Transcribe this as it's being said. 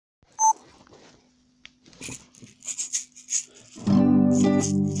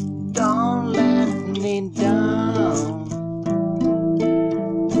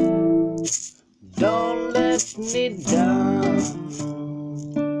me down.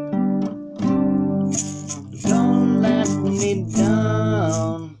 Don't let me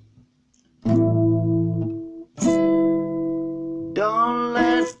down. Don't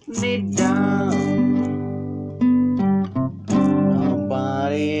let me down.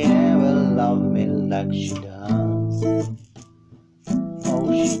 Nobody ever loved me like she does.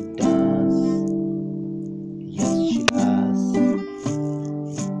 Oh, she does. Yes, she does.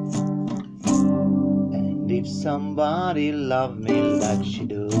 And if somebody loved me like she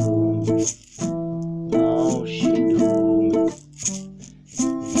do, oh, she do.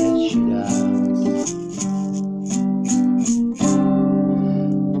 Yes, she does.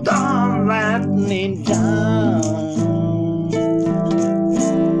 Don't let me down.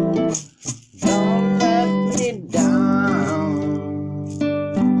 Don't let me down.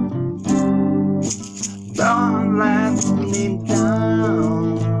 Don't let me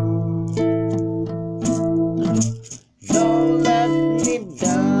down. Don't let me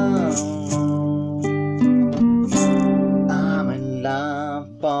down. I'm in love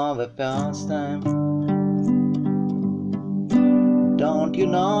for the first time. Don't you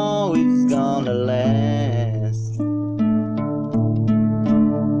know it's gonna last?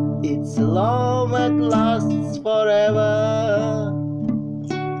 It's a love that lasts forever.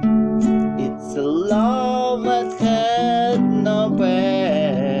 It's a love that had no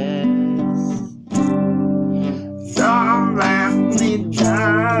past. Don't let me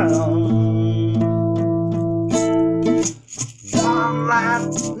down. Don't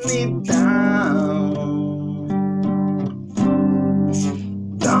let me down.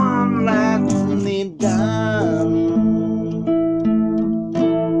 Don't let me down.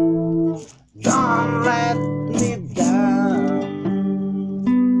 Don't let me down.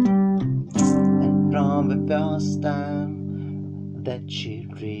 And from the first time that she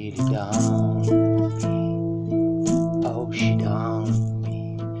really done me, oh, she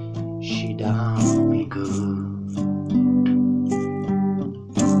done me good.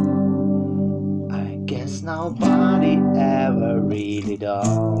 I guess nobody ever really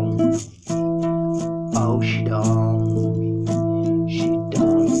done. Oh, she done me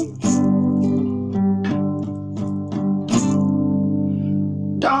good.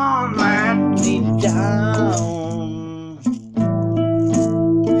 Don't let me down.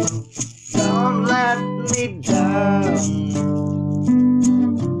 Don't let me down.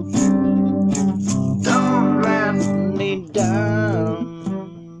 Don't let me down.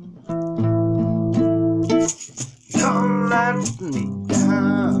 Don't let me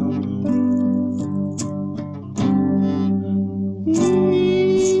down.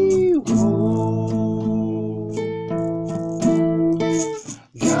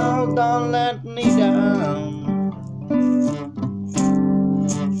 Girl, don't let me down.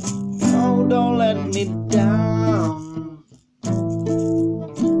 Oh, don't let me